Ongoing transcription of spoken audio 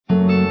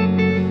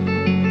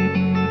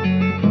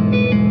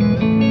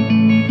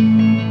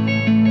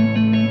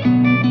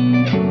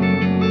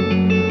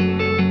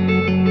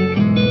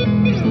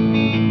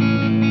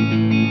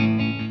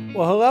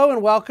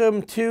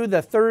welcome to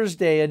the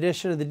Thursday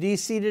edition of the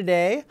DC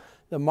Today.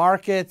 The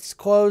markets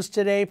closed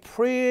today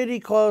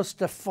pretty close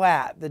to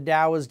flat. The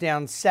Dow was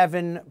down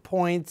 7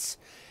 points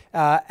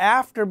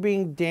after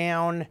being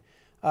down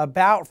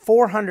about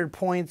 400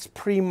 points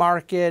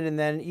pre-market, and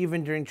then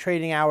even during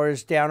trading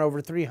hours down over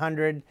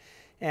 300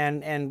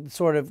 and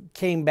sort of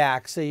came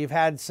back. So you've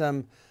had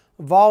some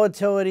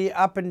volatility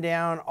up and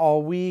down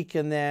all week,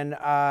 and then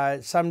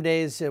some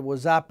days it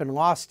was up and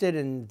lost it,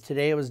 and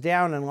today it was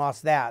down and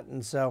lost that.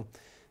 And so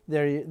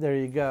there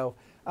you go.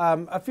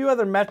 A few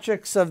other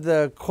metrics of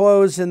the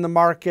close in the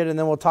market, and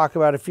then we'll talk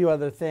about a few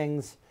other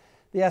things.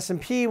 The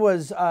S&P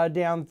was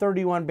down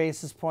 31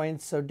 basis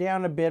points, so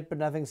down a bit, but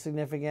nothing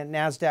significant.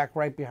 NASDAQ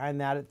right behind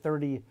that at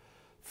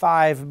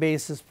 35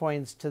 basis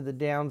points to the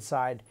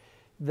downside.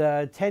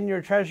 The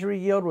 10-year Treasury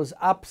yield was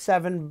up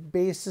 7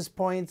 basis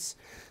points,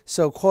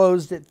 so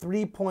closed at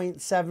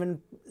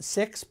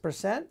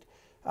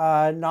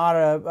 3.76%. Not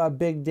a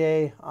big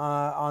day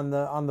on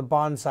the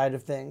bond side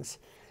of things.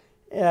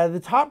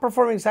 The top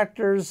performing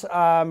sectors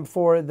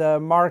for the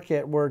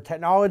market were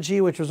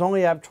technology, which was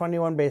only up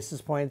 21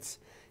 basis points,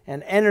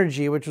 and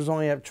energy, which was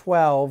only up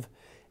 12.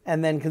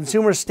 And then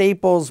consumer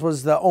staples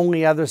was the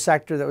only other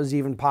sector that was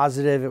even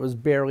positive. It was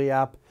barely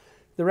up.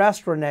 The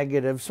rest were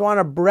negative. So on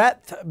a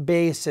breadth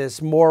basis,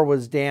 more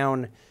was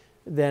down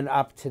than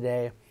up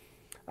today.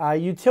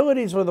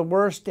 Utilities were the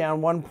worst,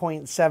 down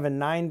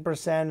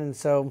 1.79%. And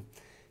so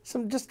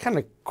some just kind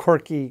of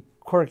quirky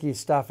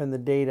stuff in the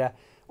data.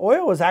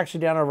 Oil was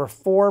actually down over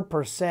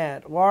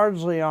 4%,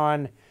 largely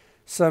on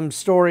some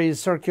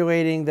stories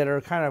circulating that are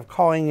kind of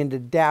calling into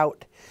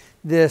doubt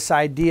this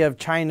idea of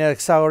China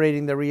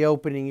accelerating the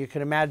reopening. You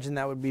can imagine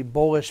that would be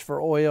bullish for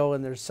oil,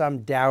 and there's some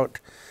doubt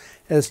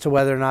as to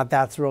whether or not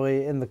that's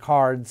really in the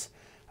cards.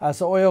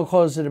 So oil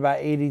closed at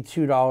about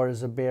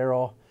 $82 a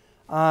barrel.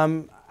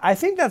 I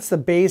think that's the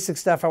basic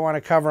stuff I want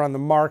to cover on the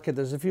market.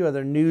 There's a few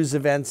other news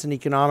events and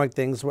economic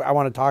things I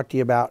want to talk to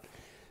you about.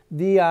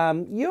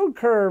 The yield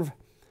curve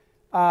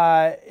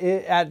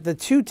at the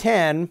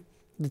 210,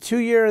 the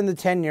 2-year and the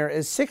 10-year,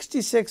 is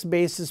 66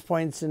 basis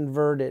points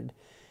inverted.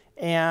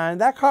 And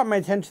that caught my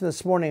attention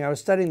this morning. I was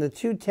studying the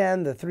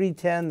 210, the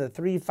 310, the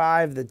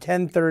 35, the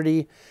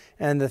 1030,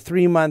 and the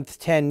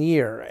 3-month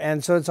 10-year.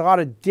 And so it's a lot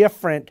of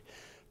different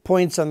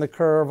points on the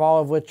curve,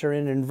 all of which are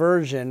in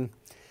inversion.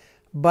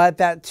 But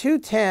that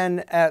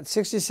 210 at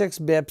 66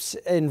 bips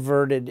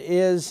inverted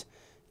is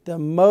the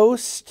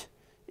most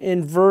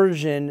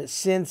inversion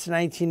since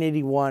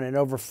 1981 in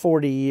over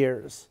 40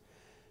 years.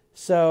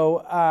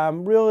 So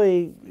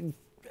really,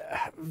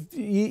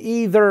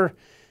 either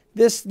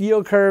this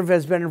yield curve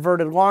has been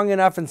inverted long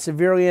enough and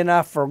severely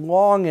enough for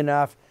long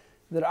enough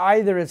that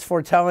either it's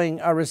foretelling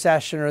a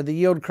recession or the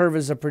yield curve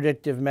as a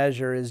predictive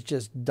measure is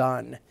just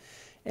done.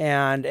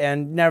 And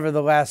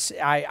nevertheless,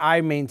 I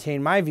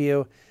maintain my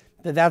view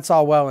that that's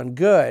all well and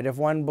good. If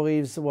one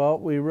believes, well,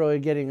 we're really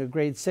getting a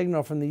great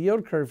signal from the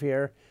yield curve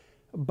here,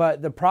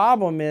 but the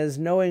problem is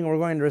knowing we're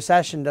going to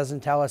recession doesn't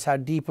tell us how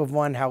deep of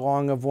one, how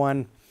long of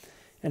one,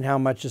 and how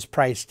much is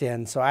priced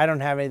in. So I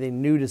don't have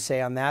anything new to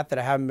say on that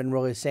I haven't been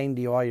really saying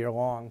to you all year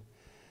long.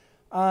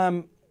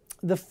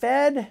 The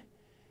Fed,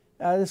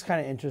 this is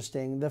kind of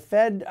interesting. The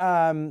Fed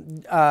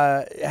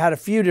had a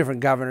few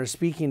different governors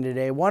speaking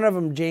today. One of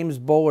them, James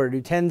Bullard,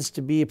 who tends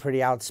to be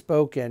pretty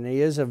outspoken.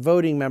 He is a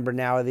voting member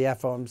now of the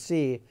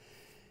FOMC,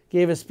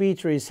 gave a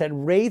speech where he said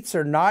rates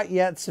are not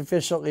yet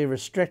sufficiently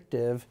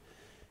restrictive.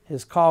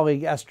 His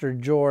colleague Esther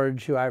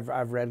George, who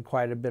I've read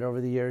quite a bit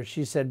over the years,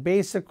 she said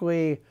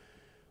basically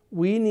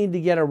we need to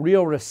get a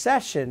real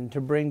recession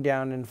to bring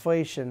down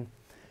inflation.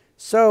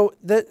 So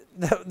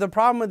the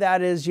problem with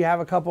that is you have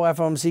a couple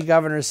FOMC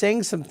governors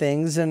saying some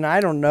things, and I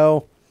don't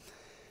know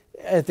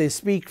if they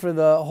speak for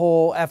the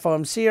whole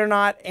FOMC or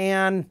not.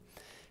 And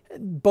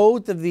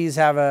both of these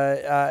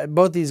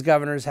both these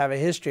governors have a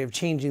history of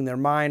changing their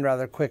mind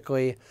rather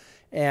quickly.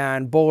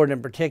 And Bullard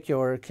in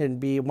particular can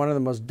be one of the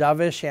most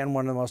dovish and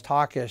one of the most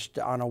hawkish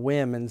on a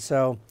whim. And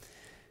so,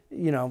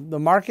 you know, the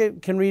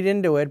market can read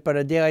into it, but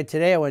a day like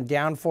today, it went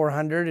down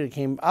 400, it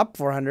came up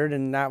 400,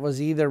 and that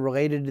was either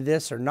related to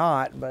this or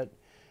not. But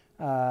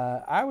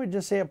I would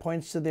just say it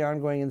points to the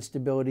ongoing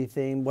instability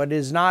theme. What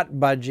is not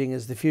budging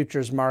is the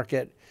futures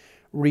market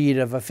read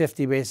of a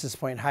 50 basis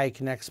point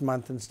hike next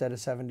month instead of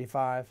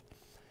 75.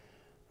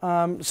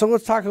 So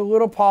let's talk a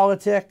little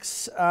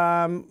politics.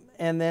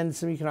 And then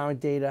some economic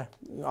data.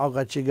 I'll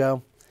let you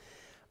go.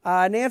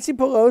 Nancy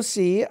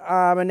Pelosi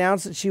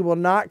announced that she will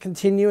not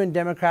continue in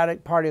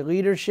Democratic Party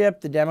leadership.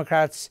 The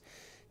Democrats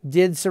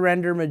did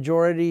surrender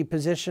majority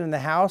position in the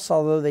House,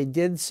 although they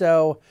did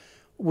so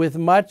with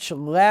much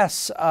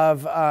less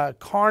of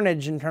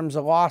carnage in terms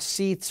of lost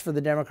seats for the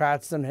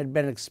Democrats than had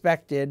been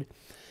expected.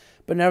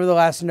 But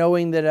nevertheless,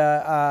 knowing that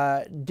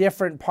a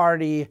different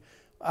party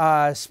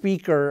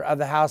Speaker of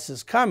the House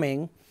is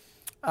coming,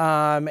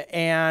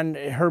 and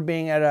her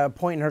being at a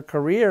point in her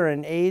career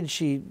and age,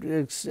 she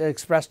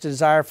expressed a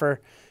desire for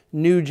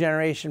new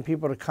generation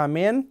people to come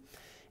in.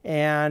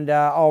 And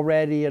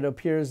already it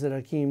appears that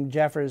Hakeem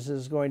Jeffries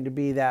is going to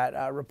be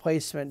that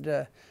replacement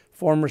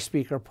former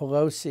Speaker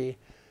Pelosi.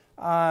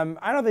 I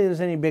don't think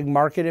there's any big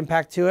market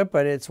impact to it,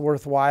 but it's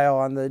worthwhile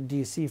on the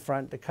DC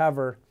front to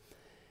cover.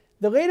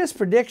 The latest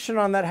prediction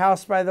on that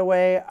House, by the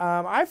way,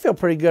 I feel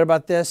pretty good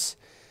about this.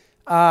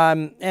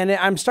 And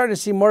I'm starting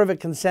to see more of a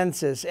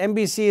consensus.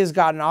 NBC has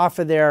gotten off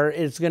of there.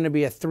 It's going to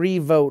be a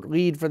 3-vote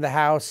lead for the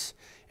House,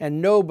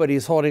 and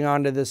nobody's holding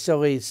on to the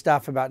silly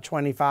stuff about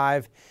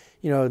 25.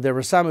 You know, there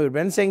were some who had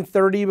been saying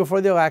 30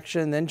 before the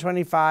election, then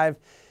 25,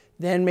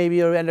 then maybe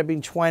it'll end up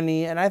being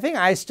 20. And I think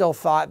I still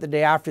thought the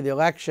day after the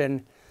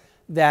election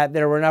that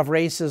there were enough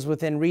races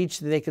within reach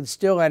that they could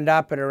still end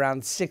up at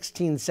around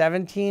 16,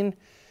 17.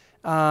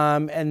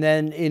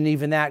 And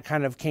even that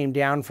kind of came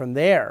down from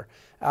there,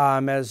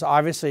 as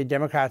obviously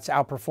Democrats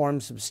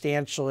outperformed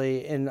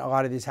substantially in a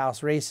lot of these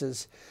House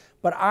races.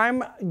 But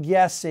I'm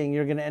guessing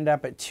you're going to end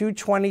up at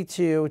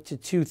 222 to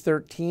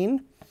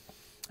 213.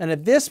 And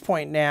at this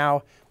point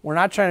now, we're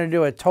not trying to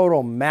do a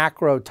total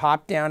macro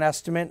top-down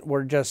estimate.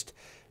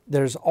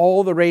 There's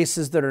all the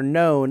races that are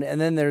known, and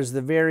then there's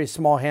the very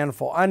small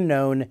handful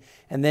unknown,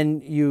 and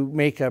then you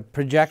make a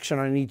projection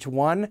on each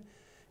one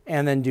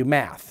and then do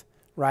math.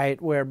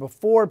 Right? Where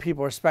before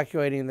people were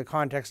speculating in the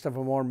context of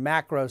a more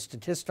macro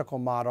statistical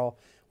model,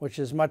 which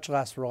is much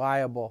less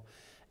reliable.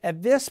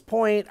 At this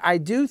point, I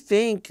do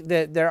think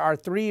that there are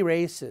 3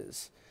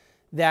 races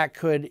that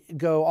could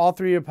go all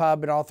 3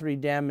 Repub and all 3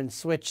 Dem and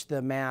switch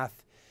the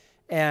math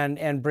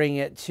and bring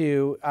it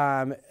to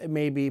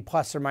maybe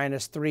plus or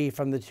minus 3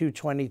 from the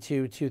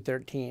 222,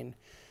 213.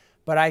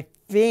 But I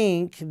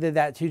think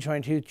that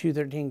 222,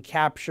 213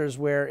 captures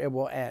where it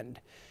will end.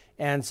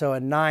 And so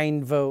a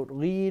 9-vote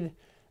lead,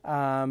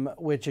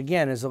 which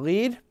again is a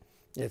lead.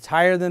 It's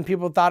higher than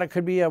people thought it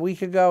could be a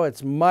week ago.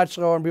 It's much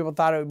lower than people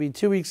thought it would be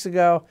 2 weeks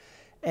ago.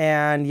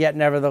 And yet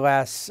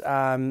nevertheless,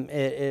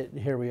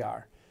 here we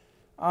are.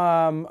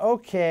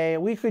 Okay,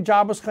 weekly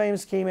jobless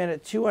claims came in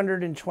at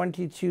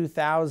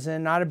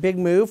 222,000. Not a big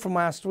move from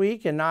last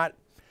week and not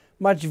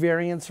much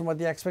variance from what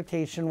the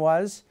expectation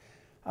was.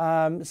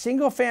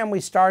 Single family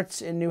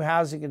starts in new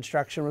housing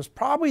construction was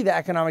probably the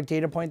economic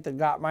data point that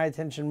got my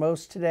attention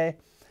most today.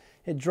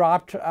 It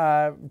dropped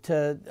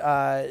to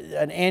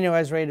an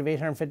annualized rate of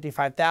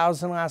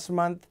 855,000 last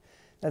month.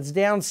 That's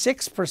down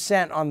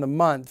 6% on the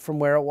month from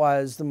where it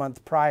was the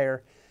month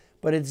prior,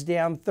 but it's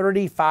down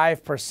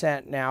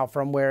 35% now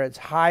from where its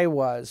high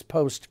was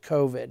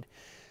post-COVID.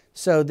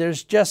 So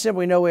there's just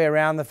simply no way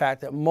around the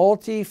fact that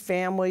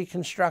multi-family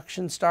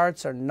construction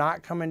starts are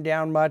not coming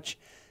down much.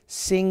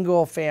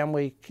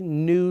 Single-family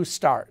new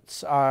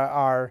starts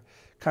are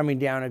coming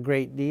down a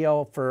great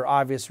deal for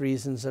obvious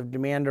reasons of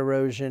demand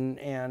erosion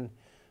and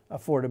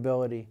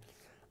affordability.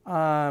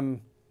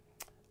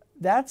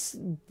 That's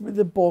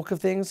the bulk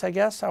of things, I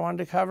guess, I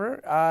wanted to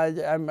cover.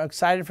 I'm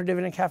excited for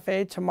Dividend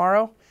Cafe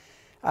tomorrow,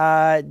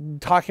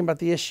 talking about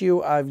the issue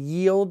of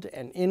yield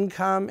and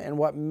income and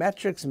what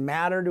metrics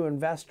matter to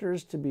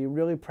investors to be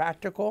really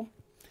practical.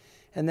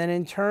 And then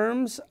in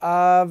terms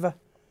of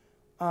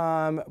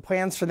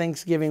plans for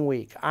Thanksgiving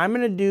week, I'm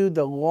going to do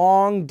the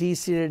long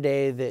DC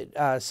Today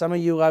that some of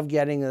you love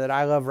getting and that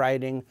I love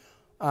writing,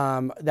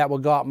 that will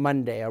go out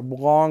Monday, a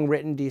long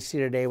written DC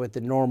Today with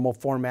the normal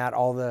format,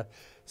 all the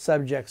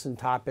subjects and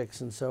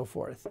topics and so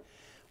forth.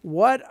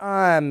 What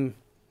I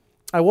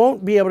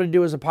won't be able to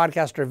do as a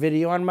podcast or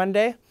video on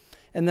Monday.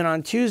 And then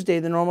on Tuesday,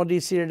 the normal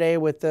DC Today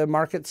with the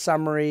market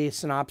summary,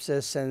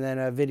 synopsis, and then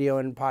a video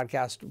and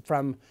podcast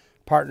from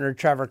partner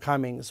Trevor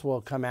Cummings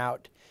will come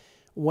out.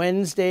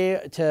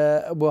 Wednesday,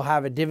 we'll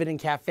have a Dividend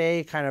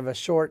Cafe, kind of a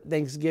short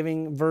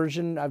Thanksgiving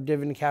version of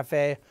Dividend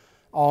Cafe,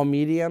 all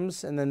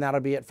mediums, and then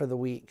that'll be it for the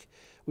week.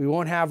 We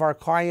won't have our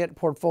client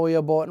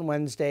portfolio bulletin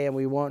Wednesday, and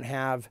we won't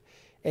have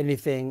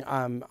anything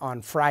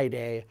on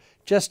Friday,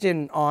 just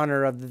in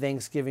honor of the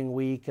Thanksgiving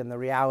week and the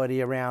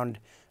reality around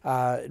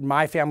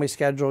my family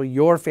schedule,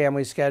 your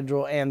family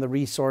schedule, and the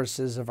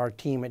resources of our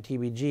team at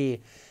TBG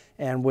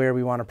and where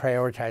we want to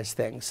prioritize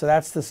things. So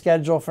that's the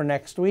schedule for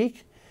next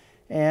week.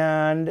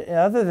 And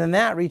other than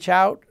that, reach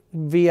out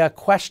via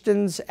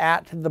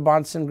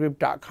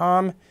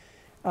questions@thebahnsenGroup.com.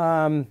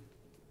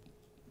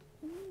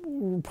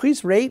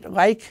 Please rate,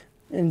 like,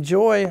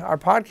 enjoy our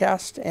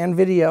podcast and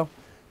video,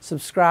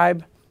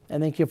 subscribe,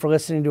 and thank you for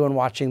listening to and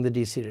watching the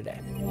DC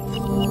Today.